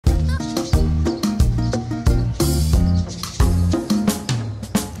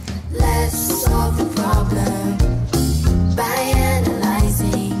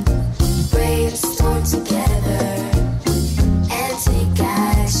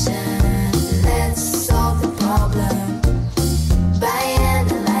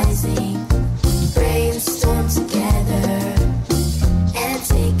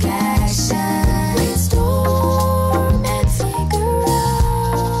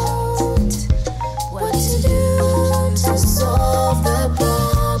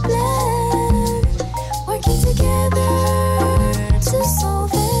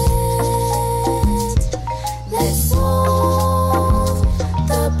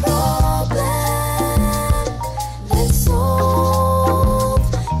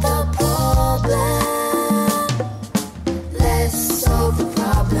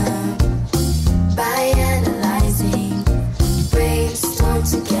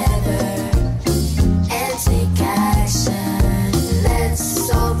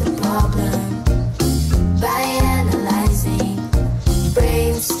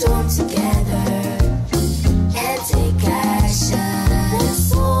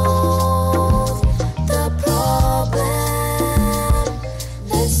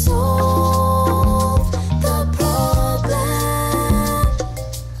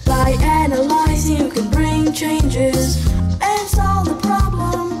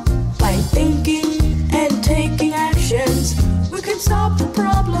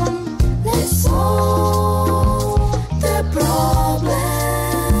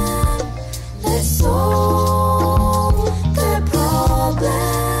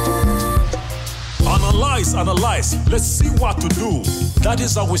analyze. Let's see what to do. That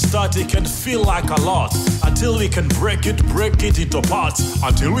is how we start. It can feel like a lot until we can break it into parts.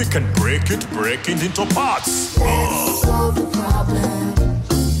 Until we can break it into parts. Let's solve the problem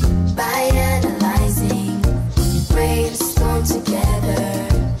by analyzing. Brainstorm together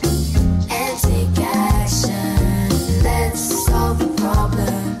and take action. Let's solve the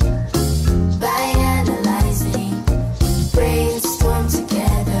problem by analyzing. Brainstorm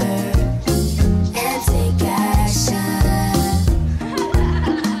together and take action.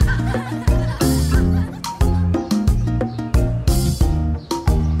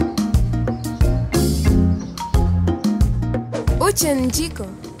 Uche and Jiko,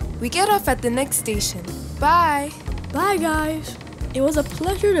 we get off at the next station. Bye. Bye, guys. It was a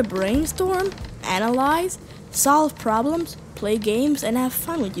pleasure to brainstorm, analyze, solve problems, play games, and have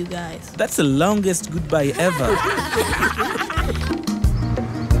fun with you guys. That's the longest goodbye ever.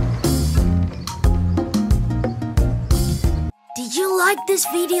 Did you like this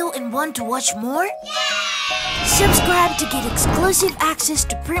video and want to watch more? Subscribe to get exclusive access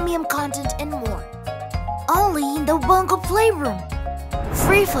to premium content and more. Only in the Ubongo Playroom.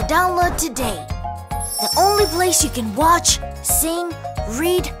 Free for download today. The only place you can watch, sing,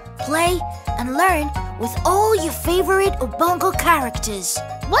 read, play, and learn with all your favorite Ubongo characters.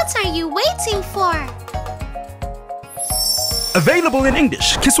 What are you waiting for? Available in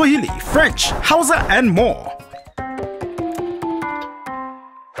English, Kiswahili, French, Hausa, and more.